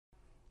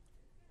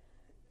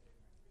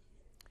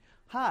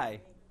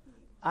Hi,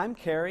 I'm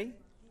Carrie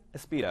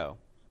Espito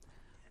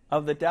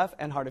of the Deaf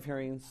and Hard of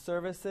Hearing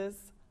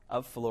Services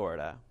of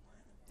Florida,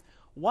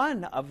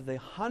 one of the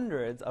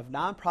hundreds of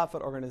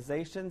nonprofit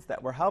organizations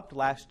that were helped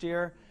last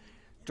year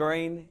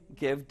during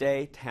Give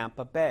Day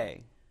Tampa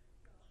Bay.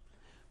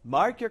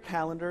 Mark your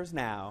calendars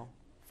now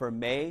for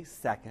May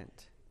 2nd.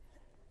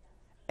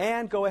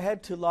 And go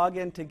ahead to log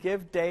in to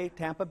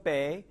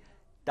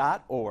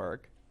givedaytampabay.org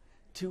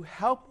to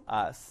help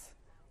us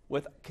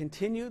with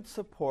continued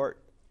support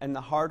and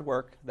the hard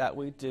work that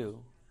we do.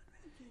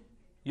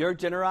 Your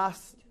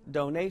generous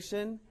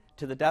donation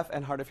to the Deaf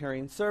and Hard of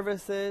Hearing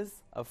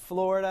Services of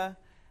Florida,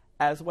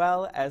 as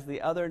well as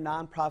the other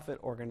nonprofit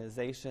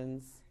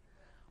organizations,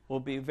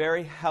 will be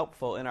very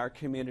helpful in our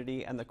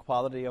community and the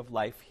quality of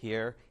life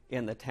here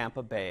in the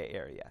Tampa Bay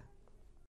area.